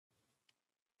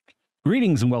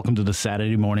Greetings and welcome to the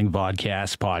Saturday Morning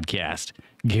Vodkast podcast.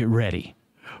 Get ready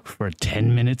for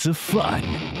 10 minutes of fun.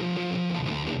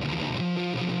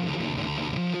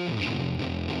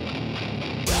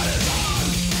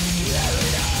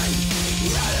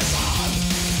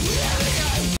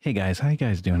 Hey guys, how you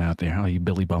guys doing out there? How are you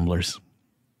Billy Bumblers?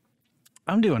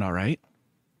 I'm doing all right.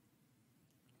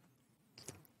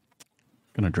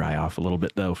 Gonna dry off a little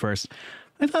bit though first.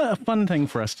 I thought a fun thing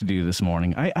for us to do this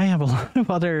morning. I have a lot of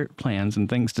other plans and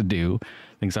things to do,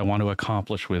 things I want to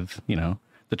accomplish with,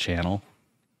 the channel.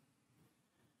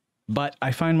 But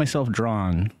I find myself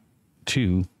drawn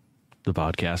to the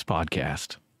Vodkast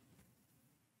podcast.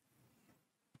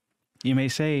 You may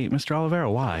say, Mr.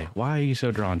 Oliveira, why? Why are you so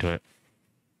drawn to it?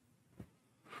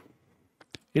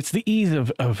 It's the ease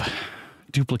of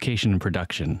duplication and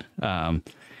production.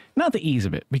 Not the ease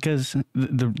of it, because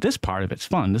this part of it's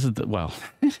fun. This is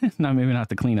maybe not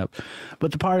the cleanup,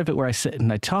 but the part of it where I sit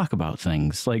and I talk about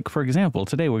things. Like, for example,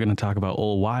 today we're going to talk about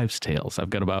old wives' tales. I've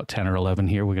got about 10 or 11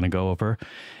 here we're going to go over,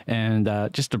 and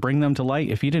just to bring them to light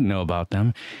if you didn't know about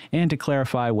them, and to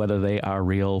clarify whether they are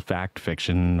real, fact,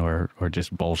 fiction, or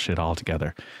just bullshit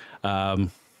altogether.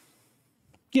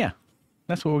 Yeah,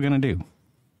 that's what we're going to do.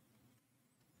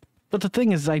 But the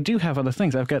thing is, I do have other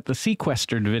things. I've got the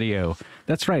sequestered video.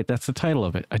 That's right. That's the title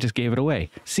of it. I just gave it away.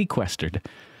 Sequestered.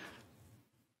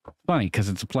 Funny, because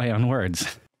it's a play on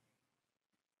words.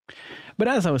 But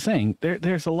as I was saying,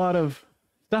 there's a lot of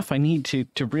stuff I need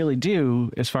to really do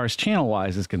as far as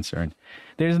channel-wise is concerned.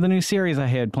 There's the new series I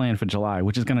had planned for July,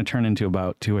 which is going to turn into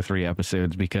about 2 or 3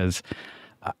 episodes, because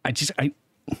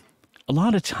a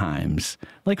lot of times,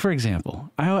 like for example,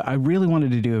 I really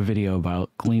wanted to do a video about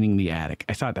cleaning the attic.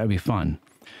 I thought that'd be fun.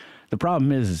 The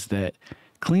problem is that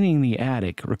cleaning the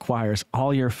attic requires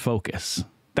all your focus.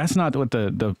 That's not what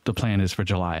the plan is for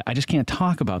July. I just can't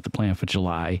talk about the plan for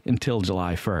July until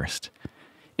July 1st.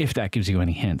 If that gives you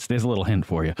any hints. There's a little hint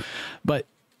for you. But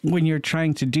when you're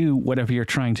trying to do whatever you're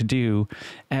trying to do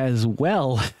as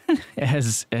well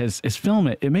as film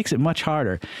it, it makes it much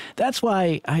harder. That's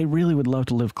why I really would love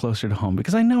to live closer to home,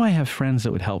 because I know I have friends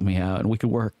that would help me out and we could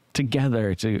work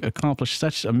together to accomplish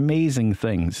such amazing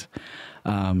things.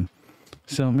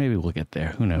 So maybe we'll get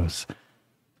there. Who knows?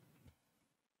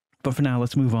 But for now,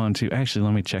 let's move on to, actually,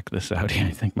 let me check this out.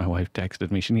 I think my wife texted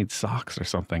me. She needs socks or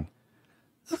something.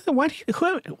 Why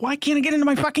can't I get into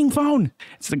my fucking phone?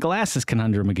 It's the glasses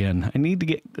conundrum again. I need to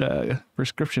get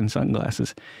prescription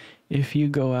sunglasses. If you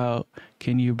go out,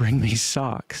 can you bring me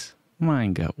socks?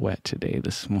 Mine got wet today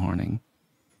this morning.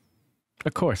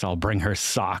 Of course I'll bring her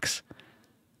socks.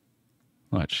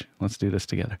 Watch, let's do this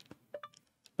together.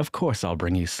 Of course I'll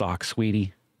bring you socks,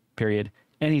 sweetie. Period.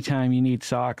 Anytime you need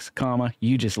socks, comma,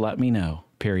 you just let me know.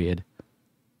 Period.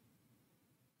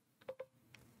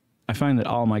 I find that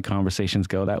all my conversations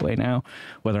go that way now,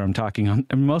 whether I'm talking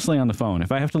mostly on the phone.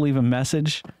 If I have to leave a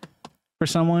message for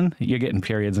someone, you're getting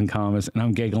periods and commas, and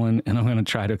I'm giggling, and I'm going to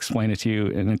try to explain it to you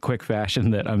in a quick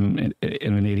fashion that I'm an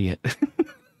idiot.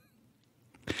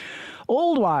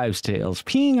 Old wives' tales.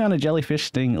 Peeing on a jellyfish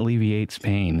sting alleviates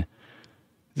pain.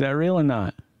 Is that real or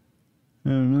not?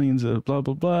 Millions of blah,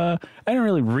 blah, blah. I didn't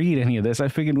really read any of this. I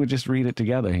figured we'd just read it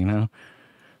together,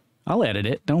 I'll edit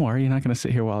it. Don't worry. You're not going to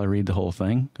sit here while I read the whole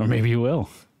thing. Or maybe you will.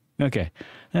 Okay.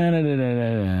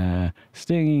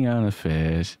 Stinging on a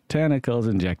fish. Tentacles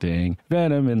injecting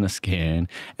venom in the skin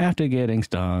after getting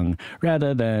stung,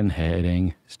 rather than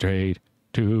heading straight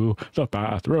to the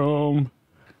bathroom.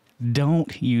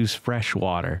 Don't use fresh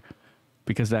water,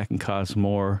 because that can cause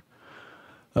more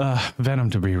venom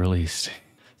to be released.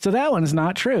 So that one's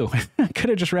not true. I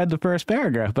could have just read the first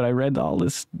paragraph, but I read all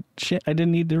this shit I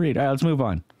didn't need to read. All right, let's move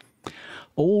on.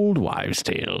 Old wives'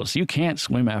 tales. You can't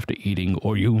swim after eating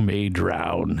or you may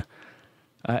drown.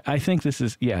 I think this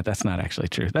is, that's not actually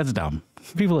true. That's dumb.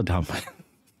 People are dumb.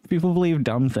 People believe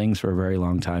dumb things for a very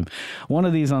long time. One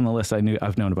of these on the list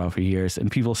I've known about for years,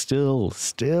 and people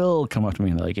still come up to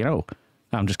me and they're like,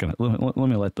 I'm just going to, let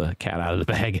me let the cat out of the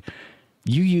bag.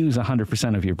 You use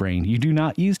 100% of your brain. You do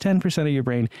not use 10% of your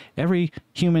brain. Every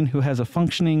human who has a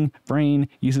functioning brain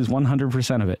uses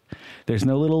 100% of it. There's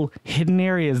no little hidden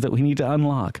areas that we need to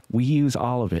unlock. We use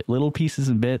all of it. Little pieces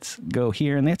and bits go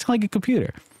here, and it's like a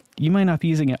computer. You might not be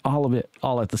using all of it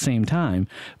all at the same time,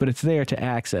 but it's there to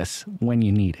access when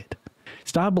you need it.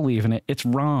 Stop believing it. It's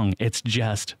wrong. It's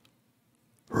just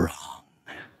wrong.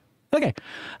 Okay.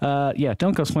 Yeah,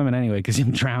 don't go swimming anyway because you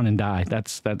drown and die.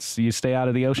 That's you stay out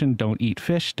of the ocean. Don't eat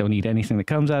fish. Don't eat anything that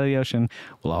comes out of the ocean.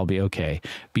 We'll all be okay.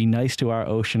 Be nice to our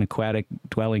ocean aquatic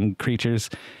dwelling creatures.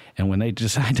 And when they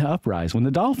decide to uprise, when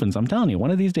the dolphins, I'm telling you, one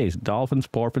of these days, dolphins,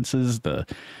 porpoises,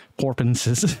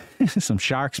 some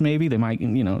sharks maybe, they might,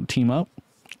 team up.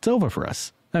 It's over for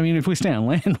us. I mean, if we stay on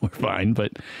land, we're fine.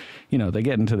 But, they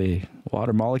get into the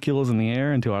water molecules in the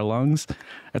air, into our lungs.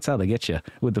 That's how they get you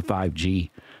with the 5G.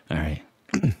 All right.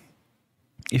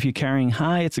 If you're carrying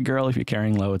high, it's a girl. If you're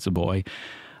carrying low, it's a boy.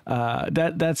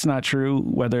 That's not true,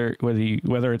 whether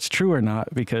it's true or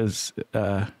not, because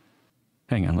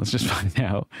hang on, let's just find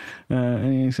out.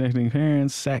 Any expecting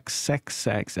parents, sex,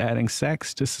 adding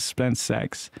sex to suspense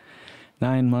sex.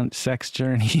 9-month sex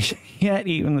journey, yet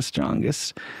even the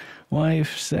strongest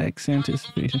wife, sex,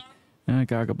 anticipation.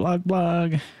 Gaga blog.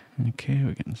 Okay,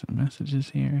 we're getting some messages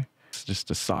here. It's just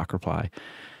a sock reply.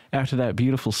 After that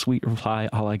beautiful, sweet reply,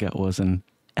 all I got was an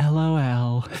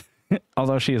LOL.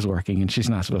 Although she is working and she's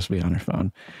not supposed to be on her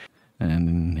phone.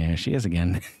 And there she is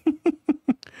again.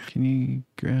 Can you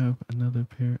grab another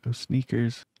pair of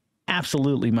sneakers?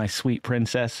 Absolutely, my sweet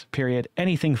princess, period.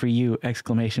 Anything for you,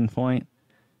 exclamation point.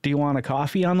 Do you want a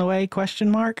coffee on the way, question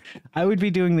mark? I would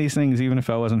be doing these things even if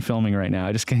I wasn't filming right now.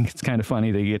 I just think it's kind of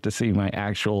funny that you get to see my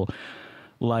actual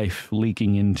life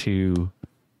leaking into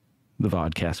the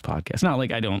Vodkast podcast. Not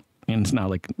like I don't, and it's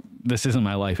not like this isn't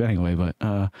my life anyway, but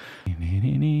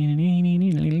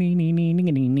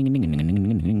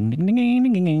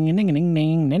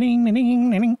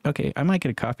okay, I might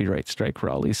get a copyright strike for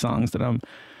all these songs that I'm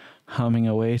humming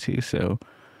away to, so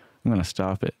I'm gonna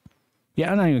stop it. Yeah,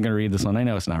 I'm not even gonna read this one. I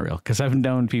know it's not real because I've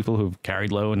known people who've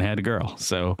carried low and had a girl,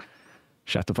 so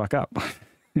shut the fuck up.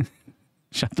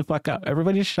 Shut the fuck up.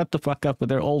 Everybody just shut the fuck up with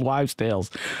their old wives' tales.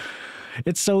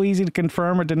 It's so easy to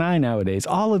confirm or deny nowadays.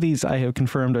 All of these I have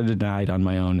confirmed or denied on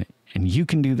my own, and you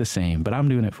can do the same, but I'm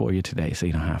doing it for you today, so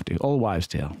you don't have to. Old wives'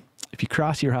 tale. If you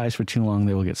cross your eyes for too long,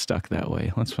 they will get stuck that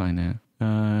way. Let's find out.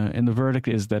 And the verdict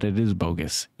is that it is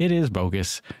bogus. It is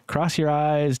bogus. Cross your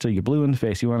eyes till you're blue in the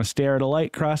face. You want to stare at a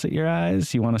light, cross at your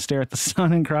eyes. You want to stare at the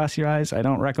sun and cross your eyes. I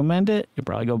don't recommend it. You'll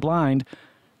probably go blind,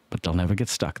 but they'll never get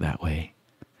stuck that way.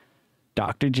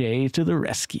 Dr. J to the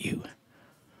rescue.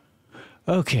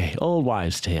 Okay, old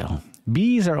wives' tale.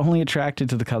 Bees are only attracted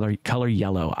to the color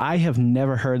yellow. I have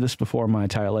never heard this before in my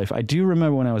entire life. I do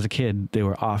remember when I was a kid, they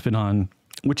were often on,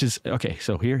 which is, okay,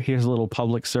 so here's a little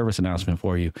public service announcement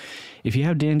for you. If you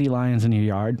have dandelions in your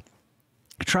yard,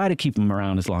 try to keep them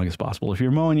around as long as possible. If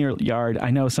you're mowing your yard, I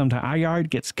know sometimes our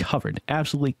yard gets covered,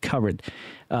 absolutely covered.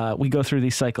 We go through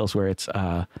these cycles where it's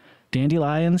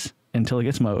dandelions until it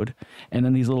gets mowed, and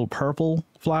then these little purple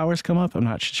flowers come up. I'm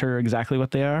not sure exactly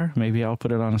what they are. Maybe I'll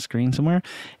put it on a screen somewhere.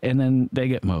 And then they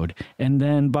get mowed. And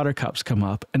then buttercups come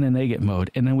up, and then they get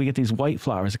mowed. And then we get these white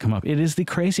flowers that come up. It is the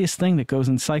craziest thing that goes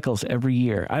in cycles every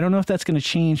year. I don't know if that's going to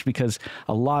change because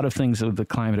a lot of things of the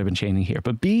climate have been changing here.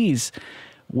 But bees,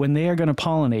 when they are going to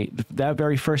pollinate that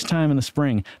very first time in the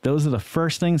spring, those are the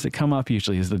first things that come up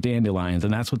usually is the dandelions,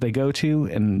 and that's what they go to,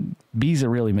 and bees are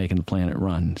really making the planet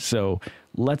run. So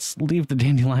let's leave the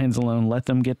dandelions alone, let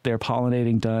them get their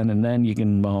pollinating done, and then you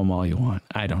can mow them all you want.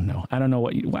 I don't know. I don't know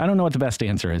what the best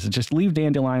answer is. Just leave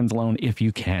dandelions alone if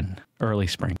you can. Early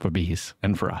spring for bees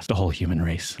and for us, the whole human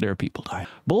race. There are people dying.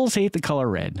 Bulls hate the color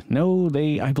red. No,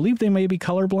 I believe they may be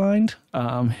colorblind.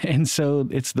 And so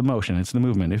it's the motion, it's the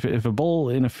movement. If a bull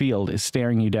in a field is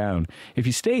staring you down, if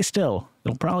you stay still,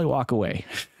 it'll probably walk away.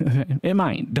 It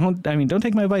might. Don't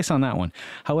take my advice on that one.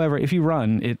 However, if you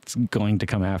run, it's going to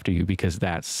come after you because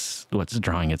that's what's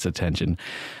drawing its attention.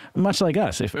 Much like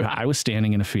us, if I was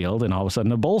standing in a field and all of a sudden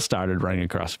a bull started running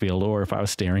across the field, or if I was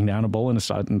staring down a bull and it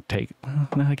started to take, well,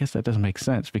 no, I guess that doesn't make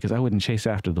sense because I wouldn't chase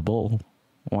after the bull.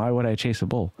 Why would I chase a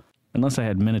bull? Unless I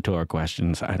had Minotaur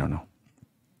questions. I don't know.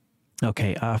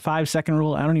 Okay, 5-second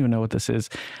rule. I don't even know what this is.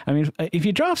 I mean, if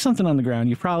you drop something on the ground,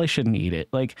 you probably shouldn't eat it.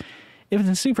 Like, if it's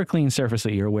a super clean surface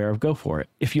that you're aware of, go for it.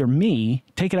 If you're me,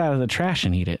 take it out of the trash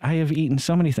and eat it. I have eaten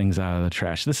so many things out of the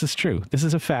trash. This is true. This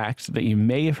is a fact that you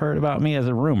may have heard about me as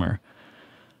a rumor.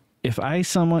 If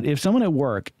someone at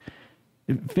work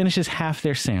finishes half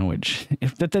their sandwich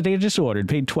that they just ordered,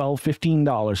 paid $12,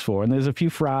 $15 for, and there's a few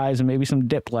fries and maybe some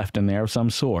dip left in there of some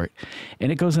sort,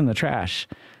 and it goes in the trash,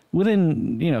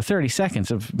 within, 30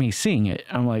 seconds of me seeing it,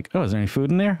 I'm like, oh, is there any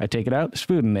food in there? I take it out. There's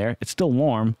food in there. It's still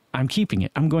warm. I'm keeping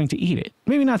it. I'm going to eat it.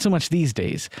 Maybe not so much these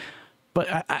days,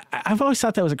 but I've always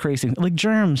thought that was a crazy thing. Like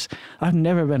germs, I've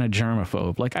never been a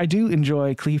germaphobe. Like I do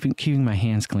enjoy keeping my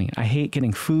hands clean. I hate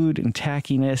getting food and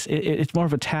tackiness. It's more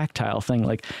of a tactile thing.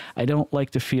 Like I don't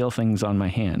like to feel things on my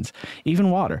hands. Even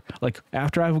water. Like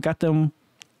after I've got them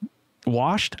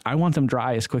washed, I want them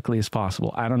dry as quickly as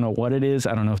possible. I don't know what it is.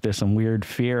 I don't know if there's some weird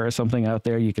fear or something out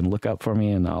there. You can look up for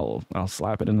me and I'll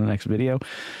slap it in the next video.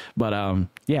 But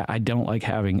yeah, I don't like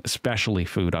having especially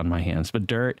food on my hands. But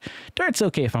dirt's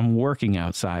okay if I'm working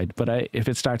outside. But if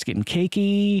it starts getting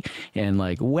cakey and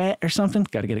like wet or something,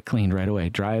 got to get it cleaned right away.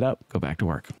 Dry it up, go back to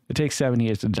work. It takes 7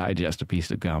 years to digest a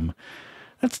piece of gum.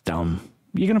 That's dumb.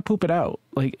 You're going to poop it out.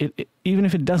 Like, even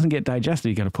if it doesn't get digested,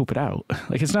 you got to poop it out.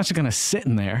 Like, it's not just going to sit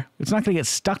in there. It's not going to get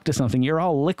stuck to something. You're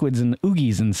all liquids and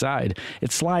oogies inside.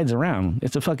 It slides around.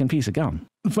 It's a fucking piece of gum.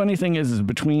 The funny thing is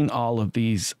between all of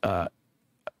these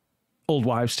old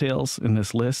wives' tales in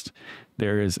this list,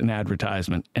 there is an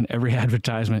advertisement. And every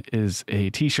advertisement is a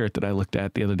t-shirt that I looked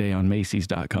at the other day on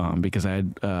Macy's.com because I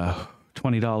had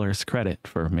 $20 credit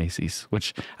for Macy's,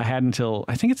 which I had until,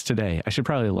 I think it's today. I should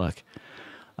probably look.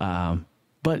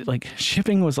 But like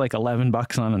shipping was like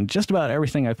 $11 on just about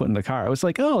everything I put in the car. I was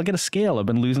like, oh, I'll get a scale. I've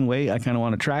been losing weight. I kind of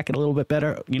want to track it a little bit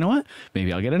better. You know what?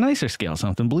 Maybe I'll get a nicer scale,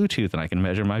 something Bluetooth, and I can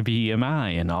measure my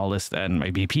BMI and all this, and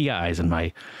my BPIs and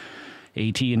my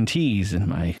AT&Ts and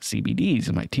my CBDs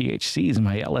and my THCs and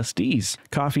my LSDs.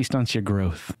 Coffee stunts your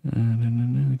growth.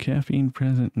 Caffeine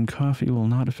present in coffee will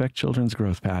not affect children's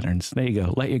growth patterns. There you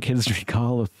go. Let your kids drink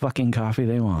all the fucking coffee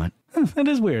they want. That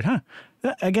is weird, huh?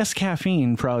 I guess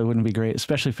caffeine probably wouldn't be great,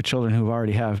 especially for children who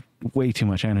already have way too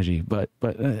much energy, but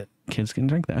kids can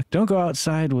drink that. Don't go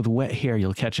outside with wet hair.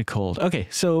 You'll catch a cold. Okay,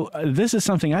 so this is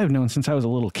something I've known since I was a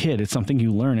little kid. It's something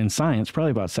you learn in science,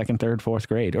 probably about 2nd, 3rd, 4th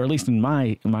grade, or at least in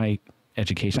my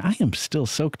education. I am still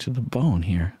soaked to the bone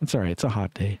here. It's all right. It's a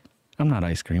hot day. I'm not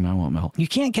ice cream. I won't melt. You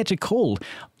can't catch a cold.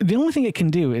 The only thing it can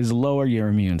do is lower your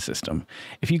immune system.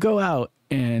 If you go out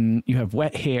and you have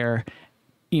wet hair,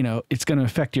 you know, it's going to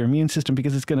affect your immune system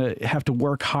because it's going to have to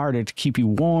work harder to keep you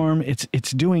warm.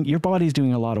 Your body's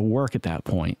doing a lot of work at that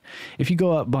point. If you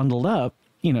go out bundled up,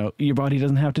 you know, your body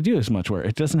doesn't have to do as much work.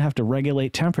 It doesn't have to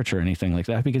regulate temperature or anything like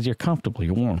that because you're comfortable,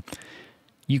 you're warm.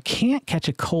 You can't catch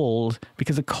a cold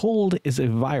because a cold is a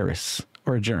virus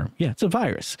or a germ. Yeah, it's a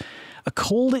virus. A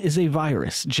cold is a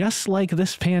virus, just like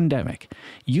this pandemic.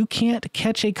 You can't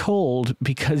catch a cold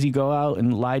because you go out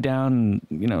and lie down,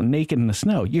 you know, naked in the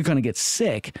snow. You're going to get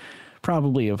sick,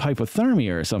 probably of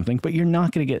hypothermia or something, but you're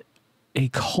not going to get a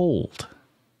cold.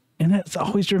 And that's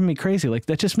always driven me crazy. Like,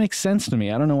 that just makes sense to me.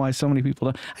 I don't know why so many people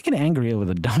don't. I get angry over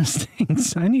the dumbest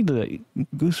things. I need to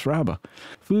goose rubber.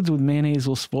 Foods with mayonnaise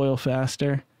will spoil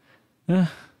faster.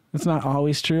 That's not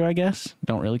always true, I guess.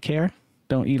 Don't really care.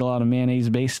 Don't eat a lot of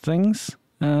mayonnaise-based things.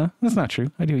 That's not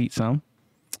true. I do eat some.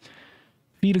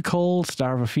 Feed a cold,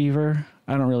 starve a fever.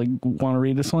 I don't really want to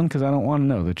read this one because I don't want to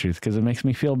know the truth because it makes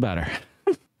me feel better.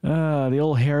 The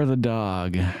old hair of the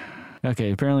dog.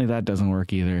 Okay, apparently that doesn't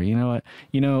work either. You know what?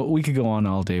 You know, we could go on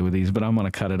all day with these, but I'm going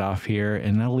to cut it off here,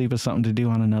 and that'll leave us something to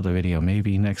do on another video,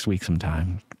 maybe next week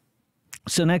sometime.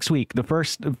 So next week, the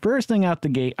first thing out the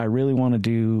gate, I really want to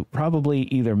do probably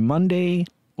either Monday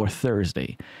or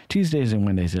Thursday. Tuesdays and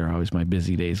Wednesdays are always my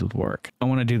busy days with work. I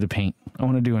want to do the paint. I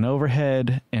want to do an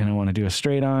overhead, and I want to do a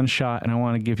straight on shot, and I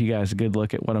want to give you guys a good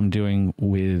look at what I'm doing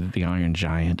with the Iron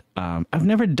Giant. I've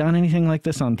never done anything like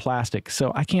this on plastic,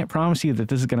 so I can't promise you that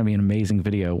this is going to be an amazing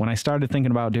video. When I started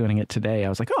thinking about doing it today, I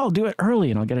was like, oh, I'll do it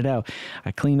early and I'll get it out.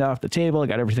 I cleaned off the table, I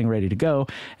got everything ready to go,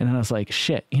 and then I was like,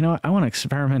 shit, you know what? I want to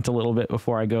experiment a little bit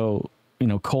before I go, you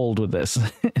know, cold with this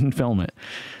and film it.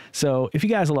 So if you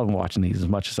guys are loving watching these as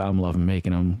much as I'm loving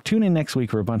making them, tune in next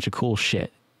week for a bunch of cool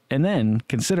shit. And then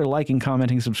consider liking,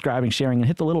 commenting, subscribing, sharing, and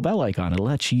hit the little bell icon. It'll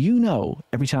let you know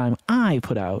every time I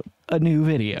put out a new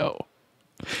video.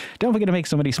 Don't forget to make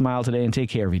somebody smile today and take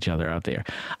care of each other out there.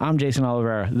 I'm Jason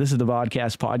Oliveira. This is the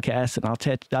Vodkast podcast, and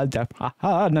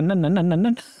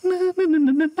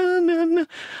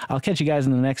I'll catch you guys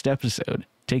in the next episode.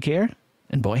 Take care,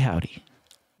 and boy howdy.